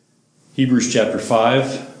Hebrews chapter 5.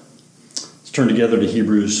 Let's turn together to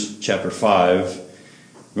Hebrews chapter 5.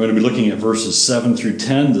 We're going to be looking at verses 7 through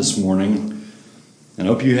 10 this morning. And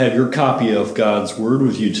I hope you have your copy of God's Word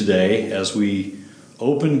with you today as we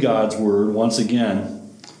open God's Word once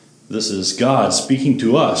again. This is God speaking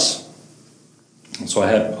to us. And so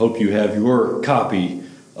I hope you have your copy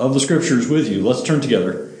of the Scriptures with you. Let's turn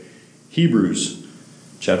together. Hebrews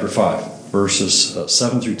chapter 5, verses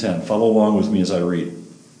 7 through 10. Follow along with me as I read.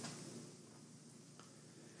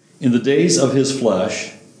 In the days of his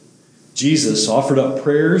flesh, Jesus offered up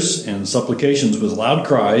prayers and supplications with loud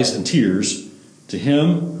cries and tears to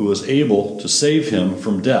him who was able to save him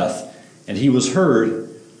from death, and he was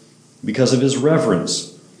heard because of his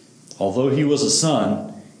reverence. Although he was a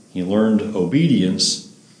son, he learned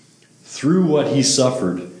obedience through what he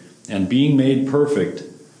suffered, and being made perfect,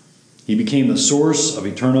 he became the source of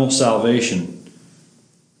eternal salvation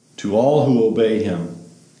to all who obey him,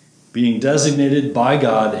 being designated by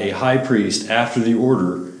God a high priest after the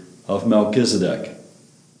order of Melchizedek.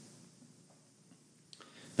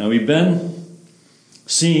 Now we've been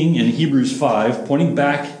seeing in Hebrews 5, pointing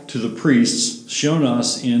back to the priests shown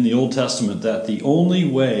us in the Old Testament, that the only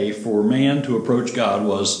way for man to approach God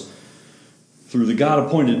was through the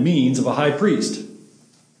God-appointed means of a high priest.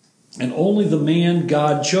 And only the man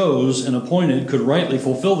God chose and appointed could rightly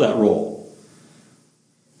fulfill that role.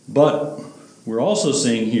 But we're also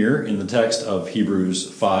seeing here in the text of Hebrews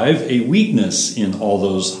 5 a weakness in all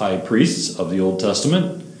those high priests of the Old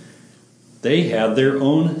Testament. They had their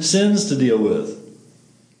own sins to deal with.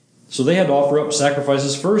 So they had to offer up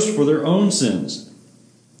sacrifices first for their own sins,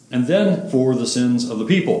 and then for the sins of the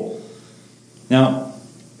people. Now,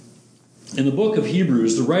 in the book of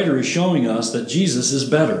Hebrews, the writer is showing us that Jesus is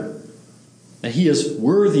better, that he is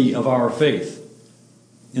worthy of our faith.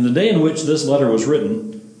 In the day in which this letter was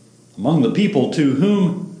written, among the people to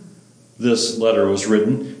whom this letter was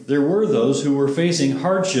written, there were those who were facing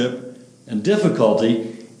hardship and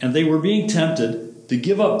difficulty, and they were being tempted to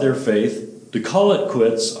give up their faith, to call it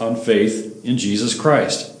quits on faith in Jesus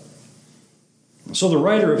Christ. So the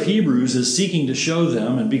writer of Hebrews is seeking to show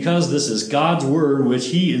them, and because this is God's word which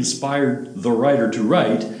he inspired the writer to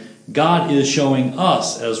write, God is showing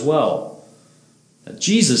us as well that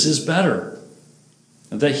Jesus is better,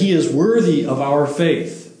 and that he is worthy of our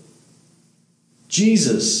faith.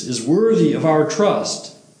 Jesus is worthy of our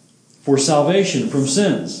trust for salvation from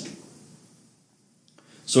sins.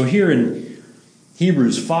 So here in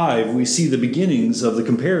Hebrews 5, we see the beginnings of the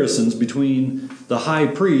comparisons between the high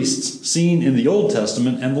priests seen in the Old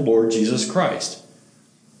Testament and the Lord Jesus Christ.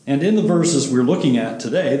 And in the verses we're looking at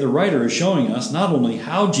today, the writer is showing us not only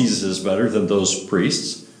how Jesus is better than those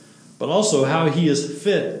priests, but also how he is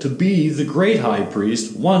fit to be the great high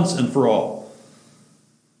priest once and for all.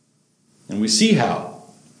 And we see how,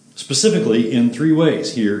 specifically in three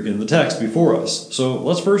ways here in the text before us. So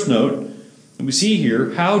let's first note, and we see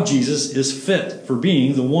here how Jesus is fit for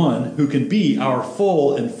being the one who can be our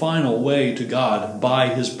full and final way to God by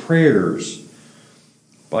his prayers.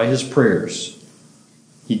 By his prayers.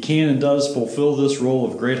 He can and does fulfill this role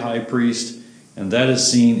of great high priest, and that is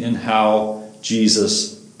seen in how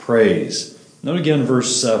Jesus prays. Note again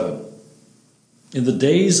verse 7. In the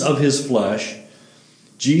days of his flesh,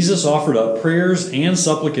 Jesus offered up prayers and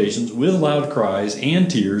supplications with loud cries and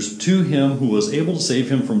tears to him who was able to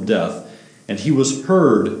save him from death, and he was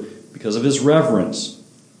heard because of his reverence.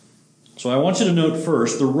 So I want you to note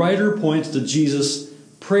first, the writer points to Jesus'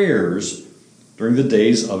 prayers during the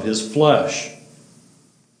days of his flesh.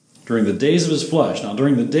 During the days of his flesh. Now,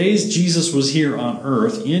 during the days Jesus was here on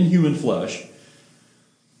earth in human flesh,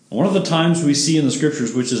 one of the times we see in the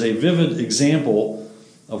Scriptures, which is a vivid example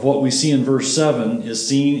of what we see in verse 7, is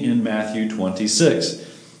seen in Matthew 26.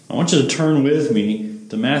 I want you to turn with me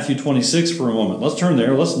to Matthew 26 for a moment. Let's turn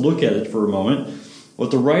there. Let's look at it for a moment. What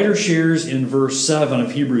the writer shares in verse 7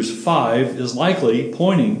 of Hebrews 5 is likely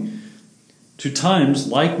pointing to times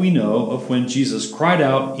like we know of when Jesus cried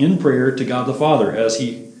out in prayer to God the Father as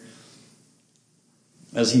he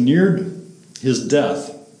neared his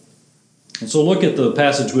death. And so look at the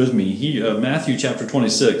passage with me. Matthew chapter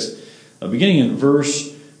 26, beginning in verse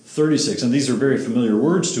 36, and these are very familiar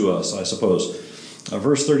words to us, I suppose.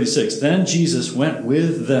 Verse 36, Then Jesus went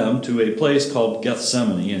with them to a place called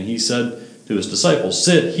Gethsemane, and he said to his disciples,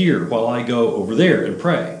 Sit here while I go over there and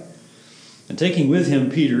pray. And taking with him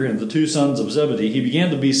Peter and the two sons of Zebedee, he began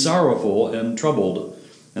to be sorrowful and troubled.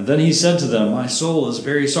 And then he said to them, My soul is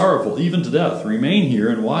very sorrowful, even to death. Remain here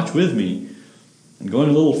and watch with me. And going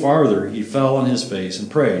a little farther, he fell on his face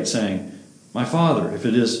and prayed, saying, My Father, if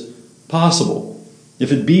it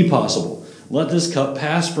be possible, let this cup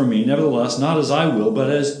pass from me. Nevertheless, not as I will, but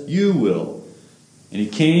as you will. And he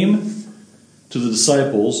came to the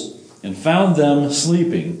disciples and found them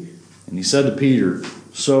sleeping. And he said to Peter,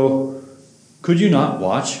 so could you not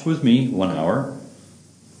watch with me 1 hour?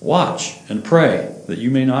 Watch and pray, that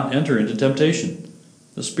you may not enter into temptation.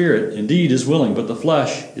 The spirit indeed is willing, but the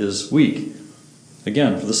flesh is weak.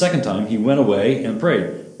 Again, for the second time, he went away and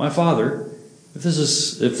prayed, my Father, if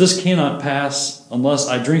this cannot pass unless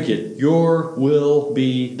I drink it, your will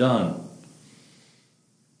be done.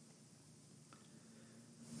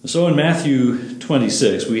 So in Matthew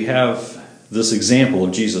 26, we have this example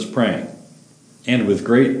of Jesus praying, and with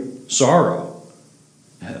great sorrow,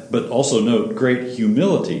 but also note great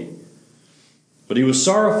humility. But he was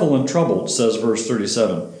sorrowful and troubled, says verse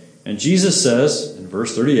 37. And Jesus says in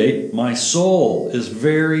verse 38, my soul is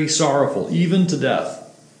very sorrowful, even to death.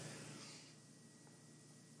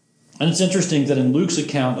 And it's interesting that in Luke's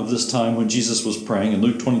account of this time when Jesus was praying, in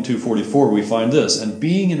Luke 22:44, we find this, and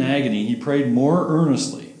being in agony, he prayed more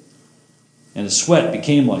earnestly, and his sweat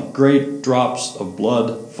became like great drops of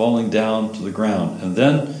blood falling down to the ground. And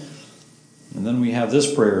then we have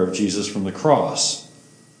this prayer of Jesus from the cross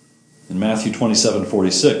in Matthew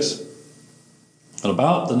 27:46. At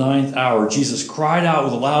about the 9th hour, Jesus cried out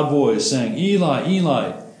with a loud voice, saying, Eli,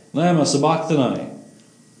 Eli, lama sabachthani.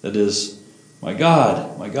 That is, my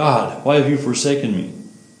God, why have you forsaken me?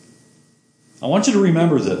 I want you to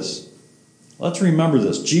remember this. Let's remember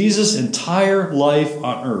this. Jesus' entire life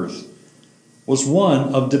on earth was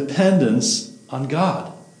one of dependence on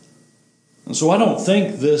God. And so I don't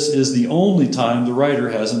think this is the only time the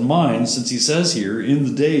writer has in mind, since he says here, in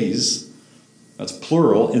the days, that's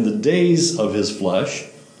plural, in the days of his flesh.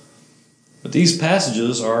 But these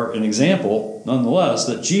passages are an example, nonetheless,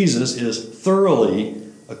 that Jesus is thoroughly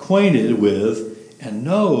acquainted with and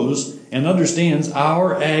knows and understands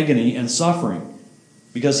our agony and suffering,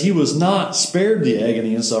 because he was not spared the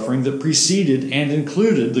agony and suffering that preceded and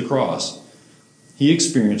included the cross. He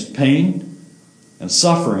experienced pain and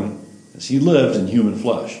suffering as he lived in human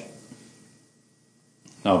flesh.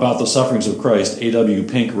 Now, about the sufferings of Christ, A.W.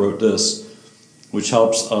 Pink wrote this, which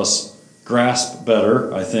helps us grasp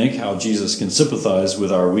better, I think, how Jesus can sympathize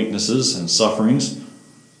with our weaknesses and sufferings.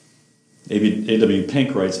 A.W.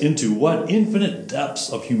 Pink writes, into what infinite depths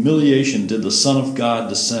of humiliation did the Son of God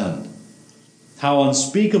descend? How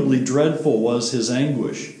unspeakably dreadful was his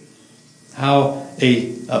anguish.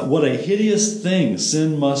 What a hideous thing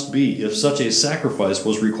sin must be if such a sacrifice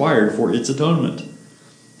was required for its atonement.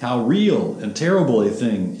 How real and terrible a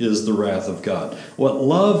thing is the wrath of God. What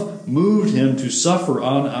love moved him to suffer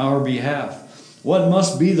on our behalf. What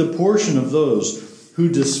must be the portion of those who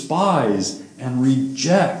despise and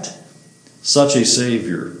reject such a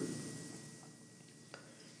Savior.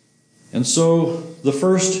 And so the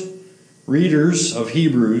first readers of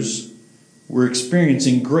Hebrews were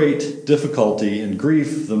experiencing great difficulty and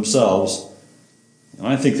grief themselves. And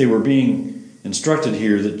I think they were being instructed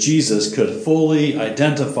here that Jesus could fully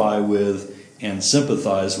identify with and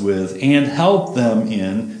sympathize with and help them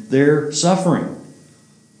in their suffering,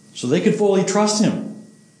 so they could fully trust him.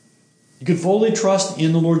 You could fully trust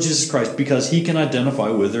in the Lord Jesus Christ because he can identify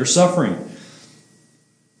with their suffering.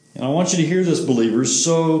 And I want you to hear this, believers.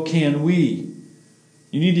 So can we.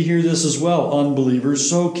 You need to hear this as well, unbelievers.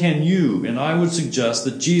 So can you. And I would suggest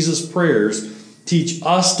that Jesus' prayers teach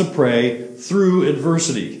us to pray through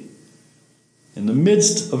adversity. In the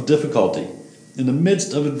midst of difficulty, in the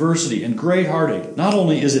midst of adversity and great heartache, not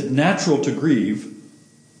only is it natural to grieve,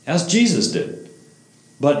 as Jesus did,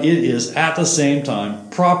 but it is at the same time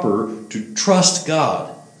proper to trust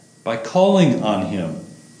God by calling on him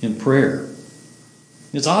in prayer.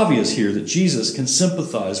 It's obvious here that Jesus can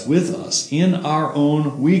sympathize with us in our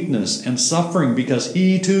own weakness and suffering because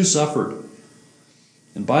he too suffered.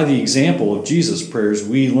 And by the example of Jesus' prayers,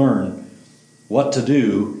 we learn what to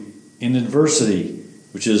do in adversity,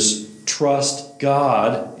 which is trust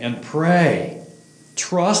God and pray.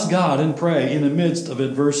 Trust God and pray in the midst of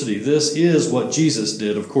adversity. This is what Jesus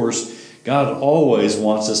did. Of course, God always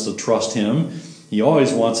wants us to trust him. He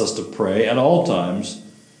always wants us to pray at all times.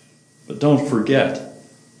 But don't forget,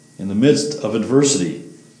 in the midst of adversity,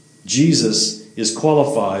 Jesus is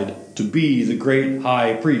qualified to be the great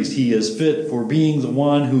high priest. He is fit for being the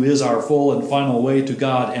one who is our full and final way to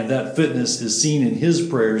God, and that fitness is seen in his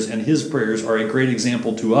prayers, and his prayers are a great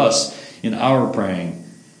example to us in our praying.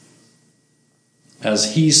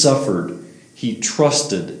 As he suffered, he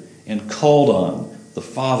trusted and called on the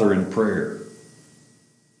Father in prayer.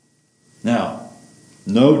 Now,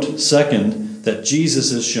 note, second, that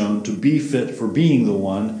Jesus is shown to be fit for being the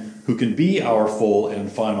one who can be our full and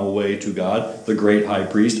final way to God, the great high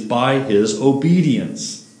priest, by his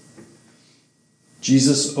obedience.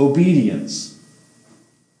 Jesus' obedience.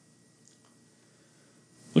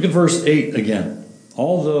 Look at verse 8 again.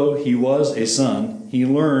 Although he was a son, he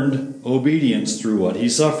learned obedience through what he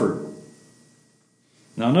suffered.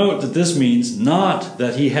 Now note that this means not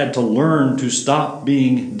that he had to learn to stop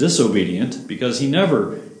being disobedient, because he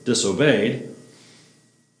never disobeyed,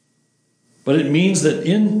 but it means that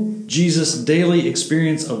in Jesus' daily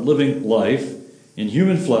experience of living life in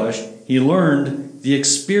human flesh, he learned the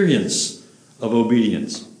experience of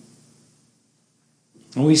obedience.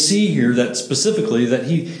 And we see here that specifically that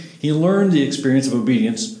he learned the experience of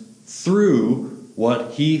obedience through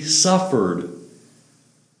what he suffered.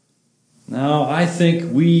 Now, I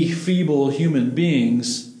think we feeble human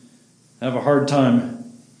beings have a hard time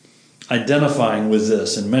identifying with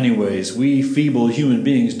this in many ways. We feeble human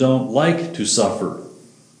beings don't like to suffer.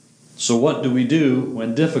 So what do we do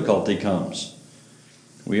when difficulty comes?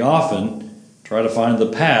 We often try to find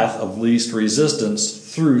the path of least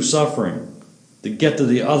resistance through suffering, to get to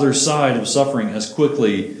the other side of suffering as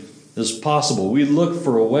quickly as possible. We look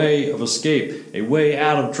for a way of escape, a way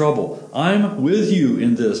out of trouble. I'm with you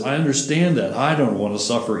in this. I understand that. I don't want to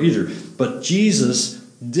suffer either. But Jesus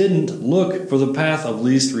didn't look for the path of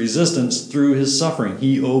least resistance through his suffering.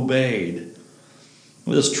 He obeyed.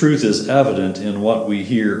 This truth is evident in what we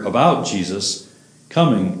hear about Jesus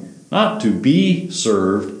coming not to be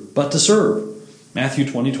served, but to serve. Matthew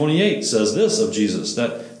 20:28 says this of Jesus,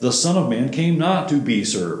 that the Son of Man came not to be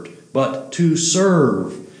served, but to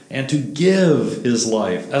serve and to give his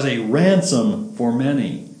life as a ransom for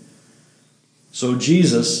many. So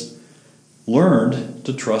Jesus learned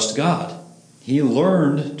to trust God. He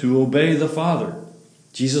learned to obey the Father.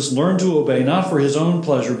 Jesus learned to obey not for his own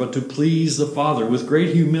pleasure, but to please the Father. With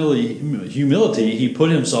great humility, he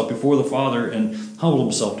put himself before the Father and humbled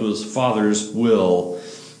himself to his Father's will.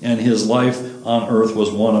 And his life on earth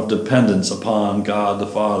was one of dependence upon God the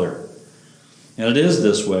Father. And it is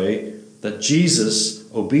this way that Jesus'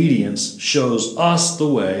 obedience shows us the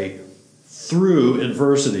way through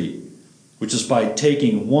adversity, which is by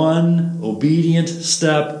taking one obedient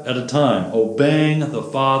step at a time, obeying the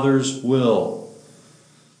Father's will.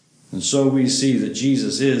 And so we see that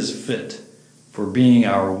Jesus is fit for being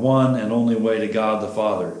our one and only way to God the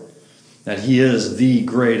Father, that he is the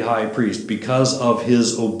great high priest because of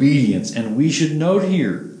his obedience. And we should note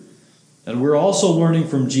here that we're also learning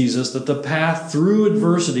from Jesus that the path through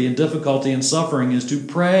adversity and difficulty and suffering is to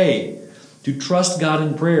pray, to trust God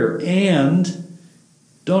in prayer. And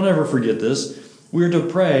don't ever forget this, we're to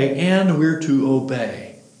pray and we're to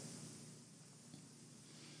obey.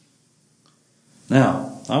 Now,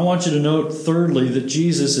 I want you to note thirdly that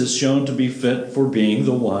Jesus is shown to be fit for being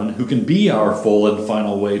the one who can be our full and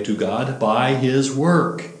final way to God by his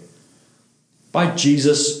work. By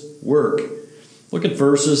Jesus' work. Look at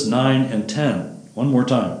verses 9 and 10. One more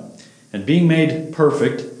time. And being made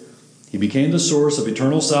perfect, he became the source of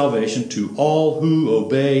eternal salvation to all who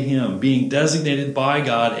obey him, being designated by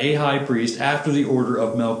God a high priest after the order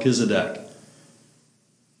of Melchizedek.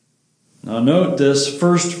 Now note this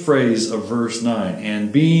first phrase of verse 9,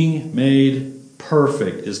 and being made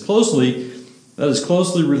perfect, is closely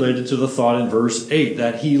related to the thought in verse 8,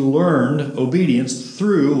 that he learned obedience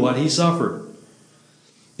through what he suffered.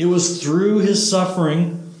 It was through his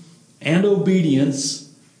suffering and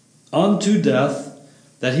obedience unto death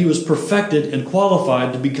that he was perfected and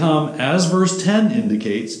qualified to become, as verse 10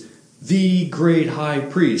 indicates, the great high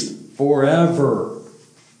priest forever.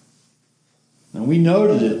 And we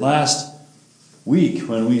noted it last week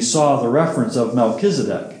when we saw the reference of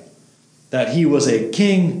Melchizedek, that he was a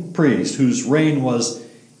king priest whose reign was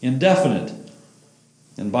indefinite.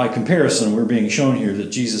 And by comparison, we're being shown here that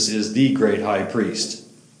Jesus is the great high priest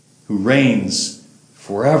who reigns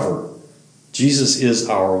forever. Jesus is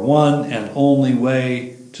our one and only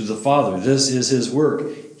way to the Father. This is his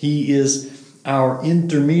work. He is our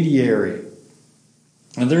intermediary.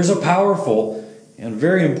 And there's a powerful and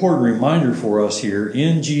very important reminder for us here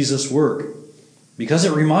in Jesus' work, because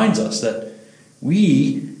it reminds us that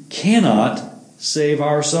we cannot save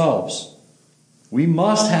ourselves. We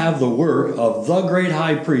must have the work of the great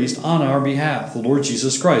high priest on our behalf, the Lord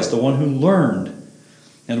Jesus Christ, the one who learned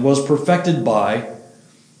and was perfected by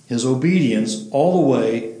his obedience all the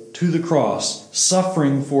way to the cross,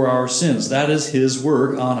 suffering for our sins. That is his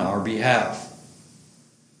work on our behalf.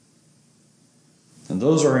 And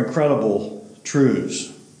those are incredible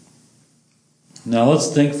truths. Now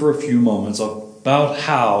let's think for a few moments about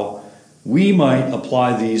how we might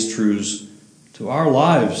apply these truths to our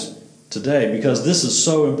lives today, because this is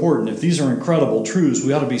so important. If these are incredible truths,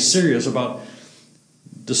 we ought to be serious about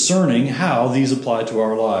discerning how these apply to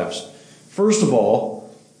our lives. First of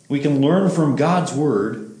all, we can learn from God's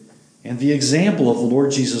Word and the example of the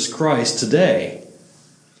Lord Jesus Christ today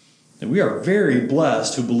that we are very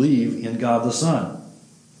blessed who believe in God the Son,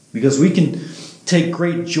 because we can take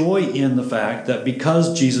great joy in the fact that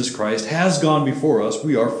because Jesus Christ has gone before us,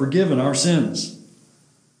 we are forgiven our sins.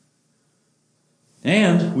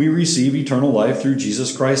 And we receive eternal life through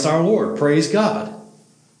Jesus Christ our Lord. Praise God.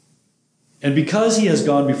 And because he has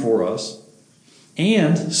gone before us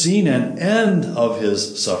and seen an end of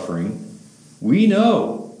his suffering, we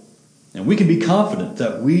know and we can be confident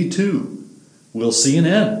that we too will see an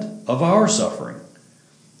end of our suffering.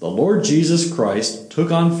 The Lord Jesus Christ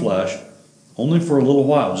took on flesh only for a little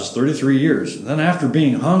while, just 33 years. And then after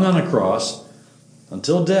being hung on a cross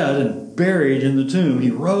until dead and buried in the tomb,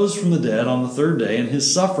 he rose from the dead on the third day, and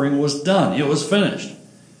his suffering was done. It was finished.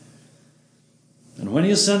 And when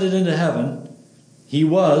he ascended into heaven, he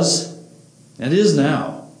was and is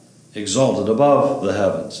now exalted above the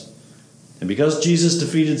heavens. And because Jesus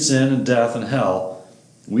defeated sin and death and hell,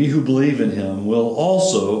 we who believe in him will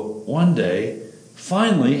also one day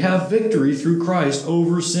finally have victory through Christ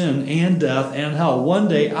over sin and death and hell. One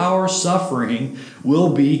day our suffering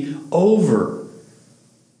will be over.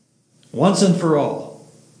 Once and for all.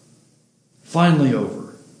 Finally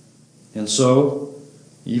over. And so,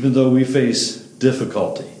 even though we face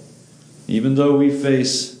difficulty, even though we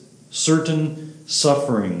face certain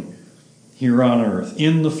suffering here on earth,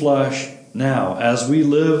 in the flesh now, as we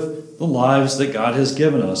live the lives that God has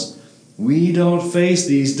given us, we don't face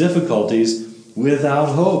these difficulties without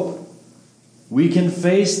hope. We can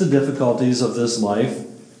face the difficulties of this life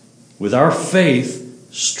with our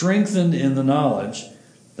faith strengthened in the knowledge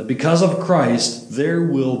that because of Christ there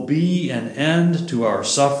will be an end to our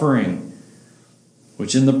suffering,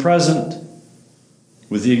 which in the present,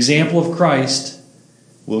 with the example of Christ,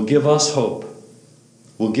 will give us hope,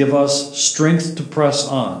 will give us strength to press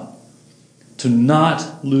on, to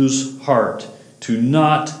not lose heart, to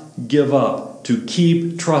not give up, to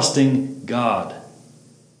keep trusting God.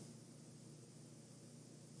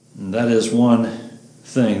 And that is one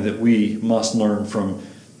thing that we must learn from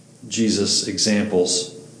Jesus'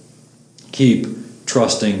 examples. Keep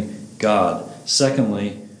trusting God.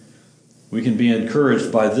 Secondly, we can be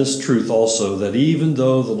encouraged by this truth also, that even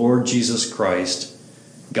though the Lord Jesus Christ,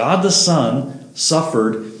 God the Son,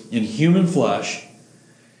 suffered in human flesh,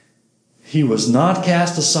 he was not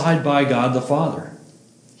cast aside by God the Father.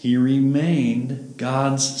 He remained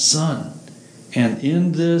God's Son. And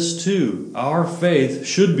in this too, our faith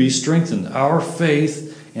should be strengthened. Our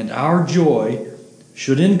faith and our joy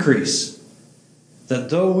should increase. That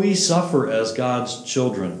though we suffer as God's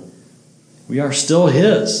children, we are still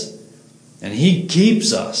his. And he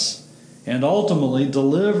keeps us and ultimately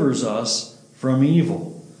delivers us from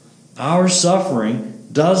evil. Our suffering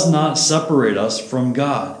does not separate us from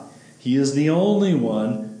God. He is the only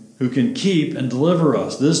one who can keep and deliver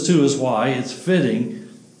us. This too is why it's fitting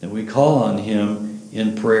that we call on him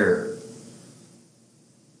in prayer.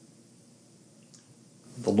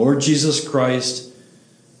 The Lord Jesus Christ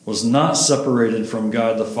was not separated from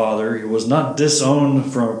God the Father. He was not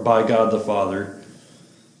disowned by God the Father.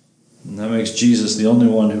 And that makes Jesus the only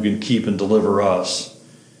one who can keep and deliver us.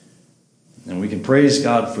 And we can praise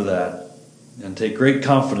God for that and take great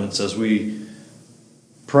confidence as we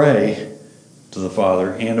pray to the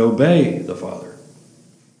Father and obey the Father.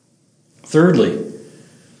 Thirdly,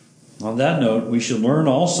 on that note, we should learn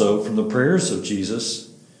also from the prayers of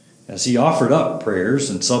Jesus as he offered up prayers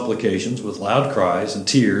and supplications with loud cries and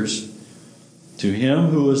tears to him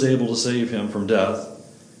who was able to save him from death,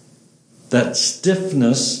 that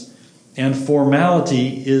stiffness and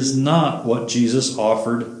formality is not what Jesus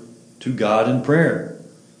offered to God in prayer.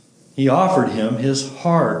 He offered him his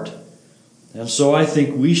heart. And so I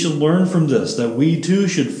think we should learn from this that we too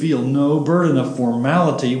should feel no burden of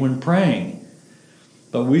formality when praying.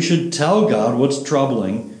 But we should tell God what's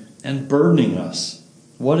troubling and burdening us.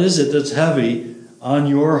 What is it that's heavy on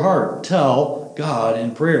your heart? Tell God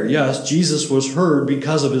in prayer. Yes, Jesus was heard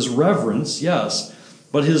because of his reverence, yes,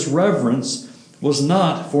 but his reverence was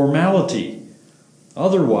not formality.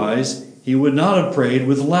 Otherwise, he would not have prayed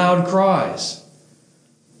with loud cries.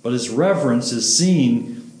 But his reverence is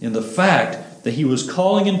seen in the fact that he was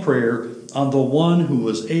calling in prayer on the one who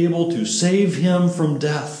was able to save him from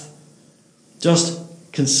death. Just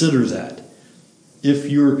consider that. If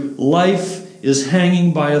your life is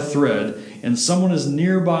hanging by a thread and someone is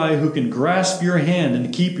nearby who can grasp your hand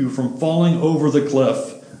and keep you from falling over the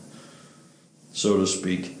cliff, so to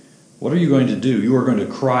speak, What are you going to do? You are going to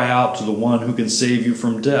cry out to the one who can save you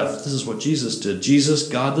from death. This is what Jesus did. Jesus,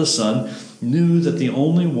 God the Son, knew that the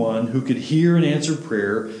only one who could hear and answer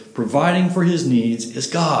prayer, providing for his needs, is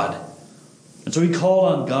God. And so he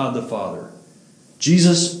called on God the Father.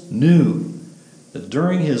 Jesus knew that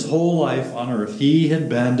during his whole life on earth, he had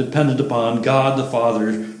been dependent upon God the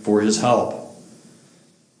Father for his help.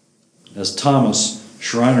 As Thomas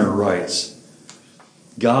Schreiner writes,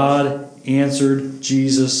 God answered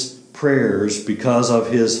Jesus' prayers because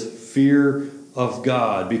of his fear of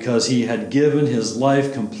God, because he had given his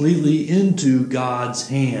life completely into God's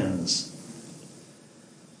hands.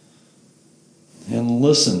 And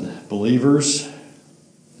listen, believers,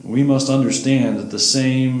 we must understand that the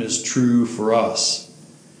same is true for us.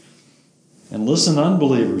 And listen,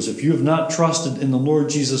 unbelievers, if you have not trusted in the Lord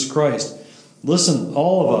Jesus Christ, listen,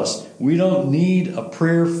 all of us, we don't need a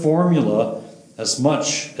prayer formula as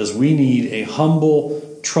much as we need a humble,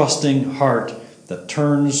 trusting heart that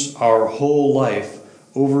turns our whole life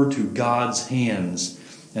over to God's hands,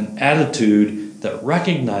 an attitude that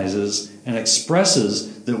recognizes and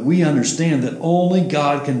expresses that we understand that only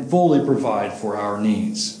God can fully provide for our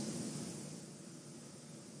needs.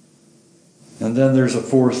 And then there's a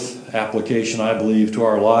fourth application, I believe, to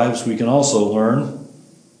our lives. We can also learn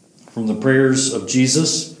from the prayers of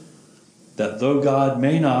Jesus that though God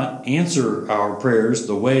may not answer our prayers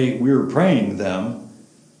the way we're praying them,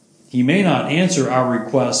 he may not answer our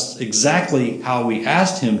requests exactly how we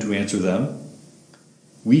asked him to answer them,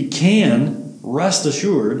 we can rest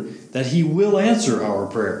assured that he will answer our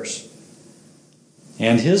prayers.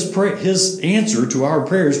 And his answer to our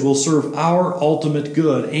prayers will serve our ultimate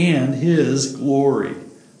good and his glory.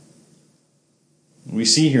 We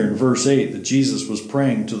see here in verse 8 that Jesus was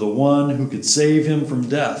praying to the one who could save him from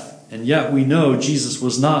death. And yet we know Jesus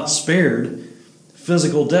was not spared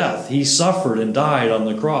physical death. He suffered and died on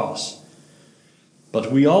the cross.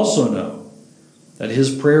 But we also know that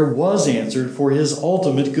his prayer was answered for his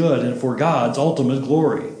ultimate good and for God's ultimate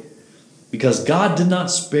glory, because God did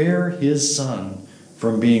not spare his Son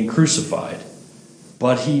from being crucified,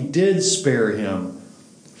 but he did spare him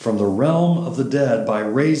from the realm of the dead by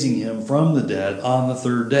raising him from the dead on the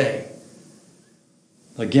third day.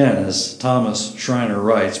 Again, as Thomas Schreiner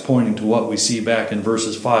writes, pointing to what we see back in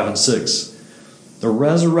verses 5 and 6, the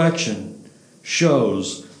resurrection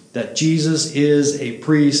shows that Jesus is a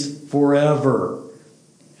priest forever.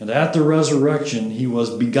 And at the resurrection, he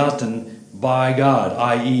was begotten by God,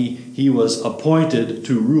 i.e., he was appointed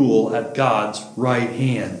to rule at God's right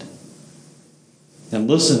hand. And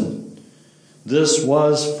listen, this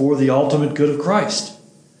was for the ultimate good of Christ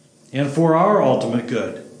and for our ultimate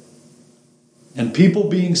good. And people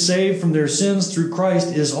being saved from their sins through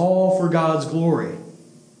Christ is all for God's glory.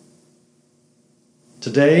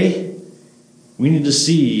 Today, we need to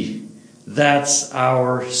see that's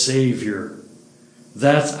our Savior.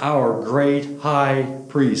 That's our great high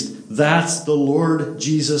priest. That's the Lord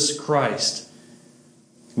Jesus Christ.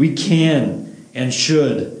 We can and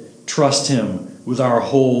should trust him with our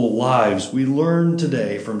whole lives. We learn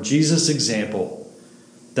today from Jesus' example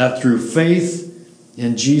that through faith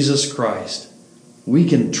in Jesus Christ, we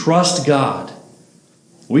can trust God.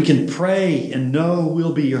 We can pray and know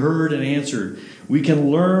we'll be heard and answered. We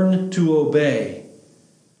can learn to obey.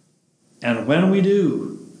 And when we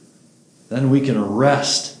do, then we can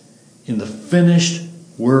rest in the finished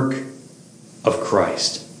work of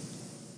Christ.